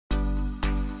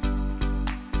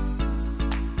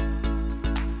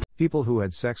People who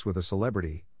had sex with a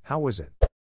celebrity, how was it?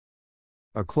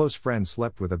 A close friend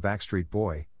slept with a Backstreet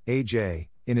Boy, AJ,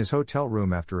 in his hotel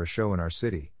room after a show in our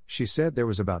city. She said there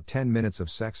was about 10 minutes of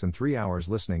sex and 3 hours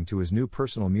listening to his new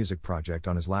personal music project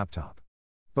on his laptop.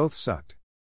 Both sucked.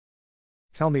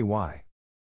 Tell me why.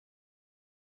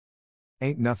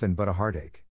 Ain't nothing but a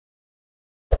heartache.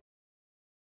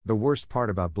 The worst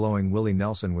part about blowing Willie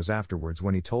Nelson was afterwards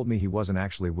when he told me he wasn't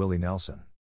actually Willie Nelson.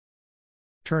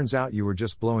 Turns out you were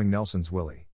just blowing Nelson's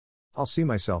Willie. I'll see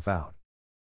myself out.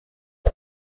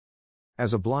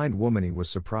 As a blind woman, he was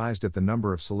surprised at the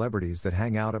number of celebrities that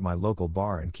hang out at my local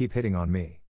bar and keep hitting on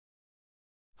me.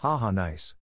 Haha,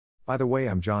 nice. By the way,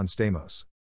 I'm John Stamos.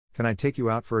 Can I take you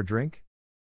out for a drink?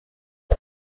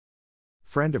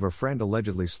 Friend of a friend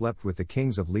allegedly slept with the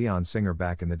Kings of Leon singer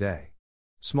back in the day.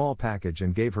 Small package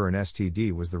and gave her an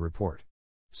STD was the report.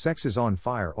 Sex is on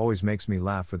fire always makes me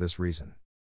laugh for this reason.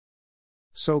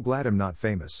 So glad I'm not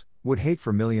famous, would hate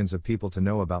for millions of people to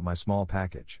know about my small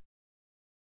package.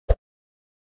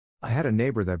 I had a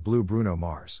neighbor that blew Bruno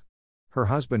Mars. Her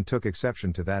husband took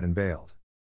exception to that and bailed.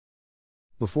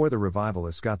 Before the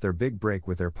Revivalists got their big break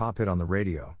with their pop hit on the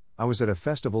radio, I was at a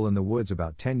festival in the woods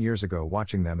about 10 years ago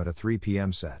watching them at a 3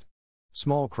 p.m. set.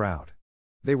 Small crowd.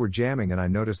 They were jamming and I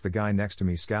noticed the guy next to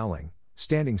me scowling,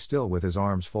 standing still with his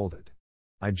arms folded.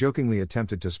 I jokingly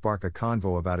attempted to spark a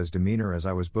convo about his demeanor as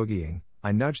I was boogieing.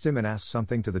 I nudged him and asked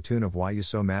something to the tune of "Why you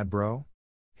so mad, bro?"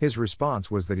 His response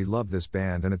was that he loved this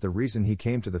band and at the reason he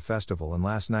came to the festival, and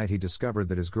last night he discovered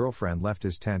that his girlfriend left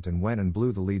his tent and went and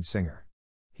blew the lead singer.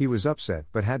 He was upset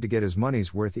but had to get his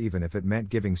money's worth even if it meant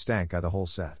giving Stank Eye the whole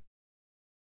set.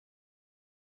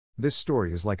 This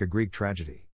story is like a Greek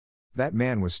tragedy. That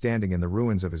man was standing in the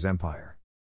ruins of his empire.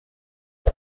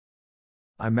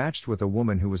 I matched with a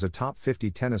woman who was a top 50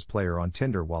 tennis player on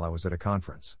Tinder while I was at a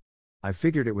conference. I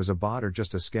figured it was a bot or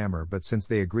just a scammer, but since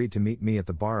they agreed to meet me at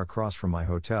the bar across from my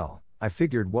hotel, I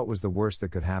figured what was the worst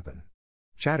that could happen.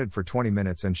 Chatted for 20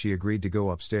 minutes and she agreed to go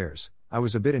upstairs. I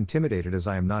was a bit intimidated as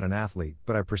I am not an athlete,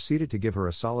 but I proceeded to give her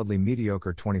a solidly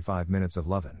mediocre 25 minutes of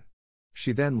lovin'.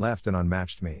 She then left and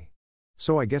unmatched me.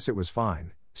 So I guess it was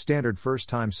fine, standard first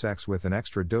time sex with an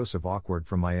extra dose of awkward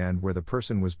from my end where the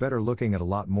person was better looking and a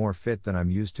lot more fit than I'm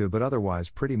used to, but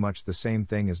otherwise pretty much the same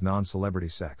thing as non-celebrity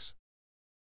sex.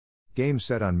 Game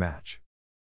set unmatch.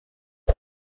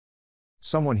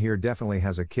 Someone here definitely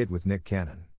has a kid with Nick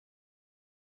Cannon.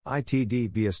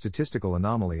 It'd be a statistical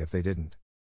anomaly if they didn't.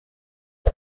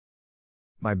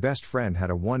 My best friend had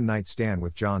a one-night stand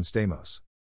with John Stamos.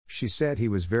 She said he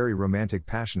was very romantic,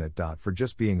 passionate. For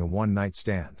just being a one-night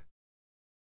stand.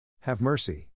 Have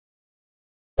mercy.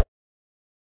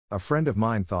 A friend of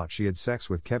mine thought she had sex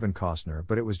with Kevin Costner,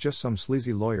 but it was just some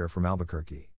sleazy lawyer from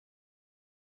Albuquerque.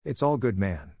 It's all good,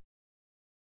 man.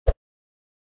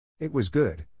 It was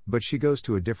good, but she goes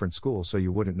to a different school so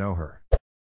you wouldn't know her.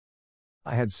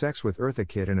 I had sex with Eartha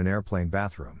Kitt in an airplane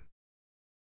bathroom.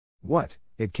 What?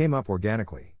 It came up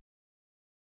organically.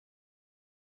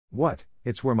 What?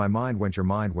 It's where my mind went, your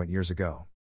mind went years ago.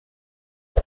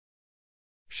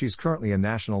 She's currently a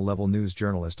national-level news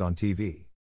journalist on TV.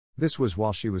 This was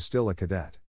while she was still a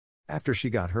cadet. After she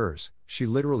got hers, she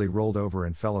literally rolled over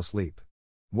and fell asleep.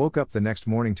 Woke up the next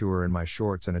morning to her in my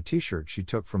shorts and a t-shirt she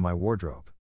took from my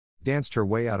wardrobe. Danced her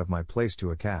way out of my place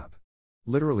to a cab.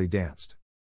 Literally danced.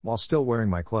 While still wearing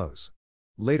my clothes.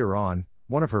 Later on,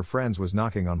 one of her friends was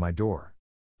knocking on my door.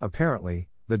 Apparently,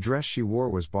 the dress she wore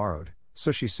was borrowed,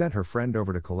 so she sent her friend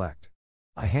over to collect.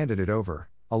 I handed it over,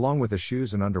 along with the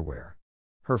shoes and underwear.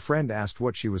 Her friend asked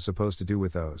what she was supposed to do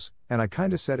with those, and I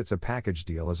kinda said it's a package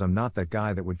deal as I'm not that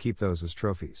guy that would keep those as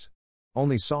trophies.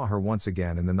 Only saw her once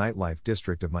again in the nightlife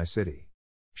district of my city.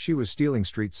 She was stealing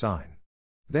street sign.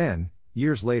 Then,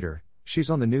 years later, she's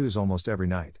on the news almost every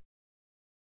night.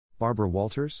 Barbara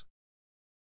Walters?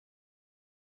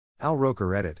 Al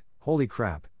Roker edit, holy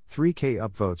crap, 3K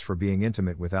upvotes for being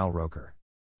intimate with Al Roker.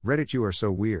 Reddit, you are so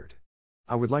weird.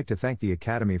 I would like to thank the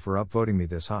Academy for upvoting me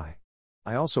this high.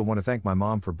 I also want to thank my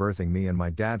mom for birthing me and my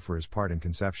dad for his part in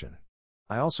conception.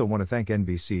 I also want to thank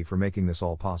NBC for making this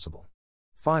all possible.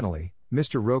 Finally,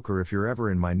 Mr. Roker, if you're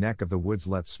ever in my neck of the woods,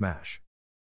 let's smash.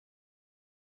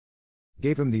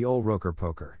 Gave him the old Roker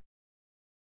poker.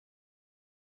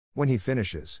 When he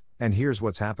finishes, and here's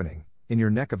what's happening, in your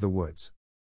neck of the woods.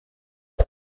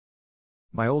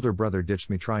 My older brother ditched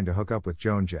me trying to hook up with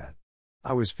Joan Jett.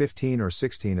 I was 15 or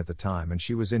 16 at the time and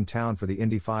she was in town for the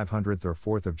Indy 500th or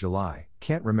 4th of July,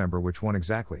 can't remember which one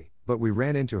exactly, but we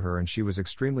ran into her and she was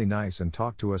extremely nice and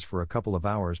talked to us for a couple of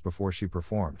hours before she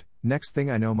performed. Next thing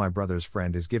I know, my brother's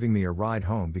friend is giving me a ride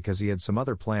home because he had some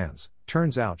other plans.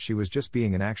 Turns out she was just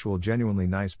being an actual genuinely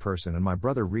nice person and my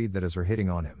brother read that as her hitting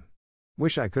on him.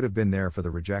 Wish I could have been there for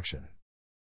the rejection.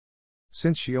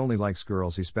 Since she only likes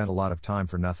girls, he spent a lot of time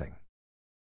for nothing.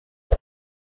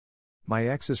 My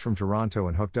ex is from Toronto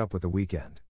and hooked up with the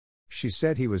weekend. She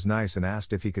said he was nice and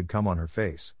asked if he could come on her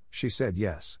face. She said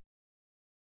yes.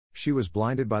 She was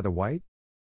blinded by the white?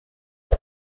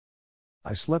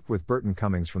 I slept with Burton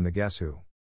Cummings from the Guess Who.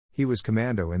 He was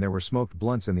commando and there were smoked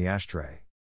blunts in the ashtray.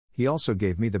 He also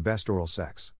gave me the best oral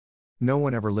sex. No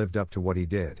one ever lived up to what he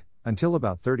did, until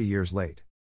about 30 years late.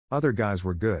 Other guys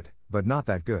were good, but not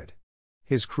that good.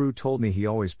 His crew told me he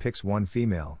always picks one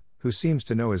female, who seems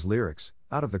to know his lyrics,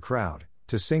 out of the crowd,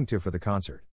 to sing to for the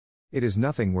concert. It is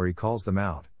nothing where he calls them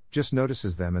out, just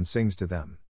notices them and sings to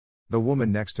them. The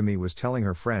woman next to me was telling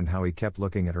her friend how he kept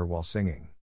looking at her while singing.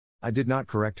 I did not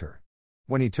correct her.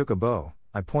 When he took a bow,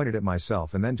 I pointed at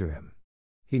myself and then to him.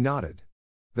 He nodded.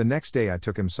 The next day I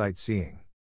took him sightseeing.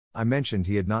 I mentioned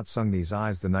he had not sung These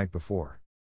Eyes the night before.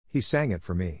 He sang it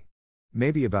for me.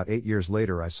 Maybe about 8 years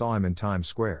later I saw him in Times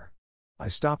Square. I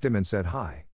stopped him and said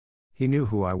hi. He knew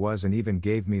who I was and even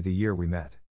gave me the year we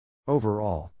met.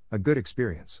 Overall, a good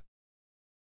experience.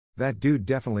 That dude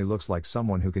definitely looks like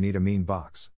someone who can eat a mean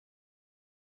box.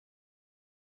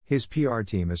 His PR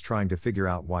team is trying to figure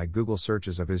out why Google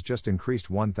searches of his just increased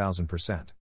 1000%.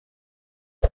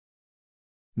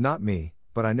 Not me,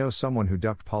 but I know someone who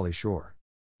ducked Pauly Shore.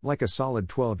 Like a solid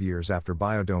 12 years after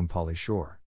Biodome Pauly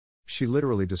Shore. She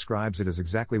literally describes it as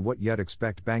exactly what you'd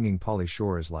expect banging Pauly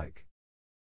Shore is like.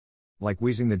 Like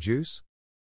wheezing the juice?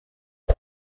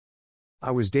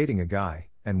 I was dating a guy,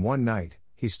 and one night,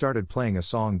 he started playing a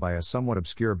song by a somewhat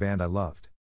obscure band I loved.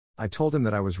 I told him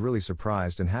that I was really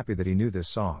surprised and happy that he knew this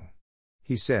song.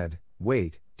 He said,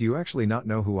 "Wait, do you actually not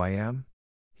know who I am?"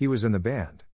 He was in the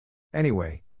band.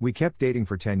 Anyway, we kept dating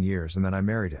for 10 years and then I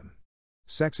married him.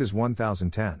 Sex is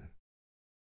 1010.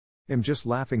 I'm just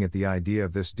laughing at the idea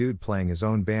of this dude playing his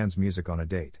own band's music on a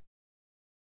date.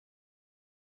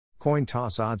 Coin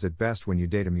toss odds at best when you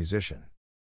date a musician.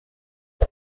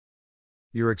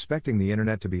 You're expecting the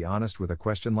internet to be honest with a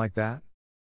question like that?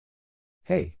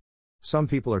 Hey! Some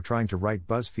people are trying to write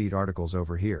BuzzFeed articles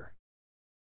over here.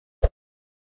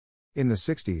 In the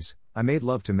 60s, I made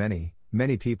love to many,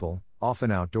 many people,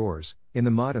 often outdoors, in the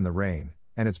mud and the rain,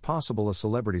 and it's possible a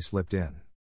celebrity slipped in.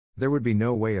 There would be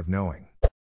no way of knowing.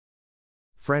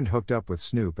 Friend hooked up with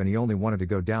Snoop and he only wanted to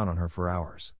go down on her for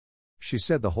hours. She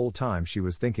said the whole time she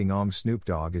was thinking Snoop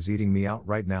Dogg is eating me out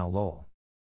right now lol.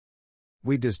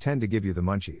 We does tend to give you the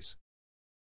munchies.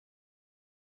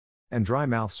 And dry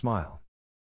mouth smile.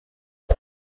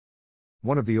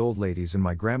 One of the old ladies in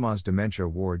my grandma's dementia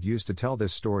ward used to tell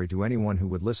this story to anyone who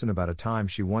would listen about a time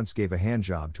she once gave a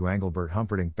handjob to Engelbert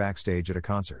Humperdinck backstage at a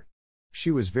concert.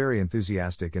 She was very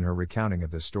enthusiastic in her recounting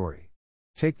of this story.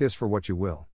 Take this for what you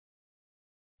will.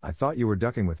 I thought you were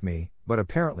ducking with me, but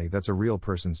apparently that's a real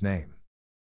person's name.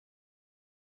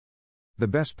 The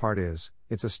best part is,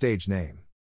 it's a stage name.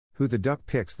 Who the duck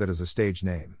picks that is a stage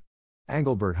name?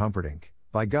 Engelbert Humperdinck,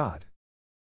 by God.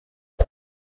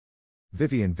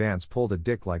 Vivian Vance pulled a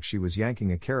dick like she was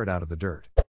yanking a carrot out of the dirt.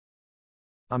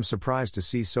 I'm surprised to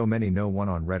see so many no one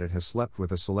on Reddit has slept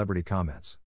with a celebrity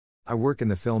comments. I work in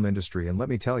the film industry and let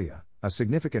me tell you, a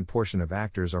significant portion of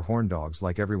actors are horn dogs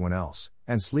like everyone else,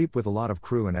 and sleep with a lot of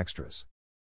crew and extras.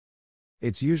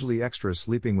 It's usually extras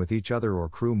sleeping with each other or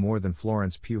crew more than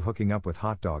Florence Pugh hooking up with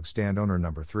hot dog stand owner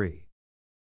number 3.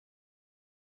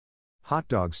 Hot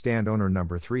dog stand owner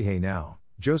number 3. Hey now,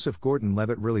 Joseph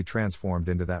Gordon-Levitt really transformed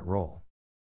into that role.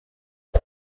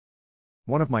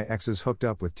 One of my exes hooked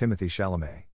up with Timothée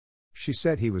Chalamet. She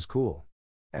said he was cool.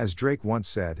 As Drake once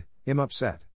said, "I'm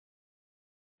upset."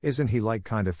 Isn't he like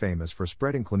kinda famous for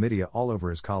spreading chlamydia all over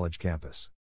his college campus?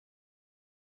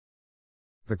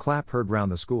 The clap heard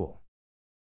round the school.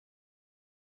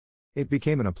 It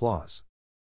became an applause.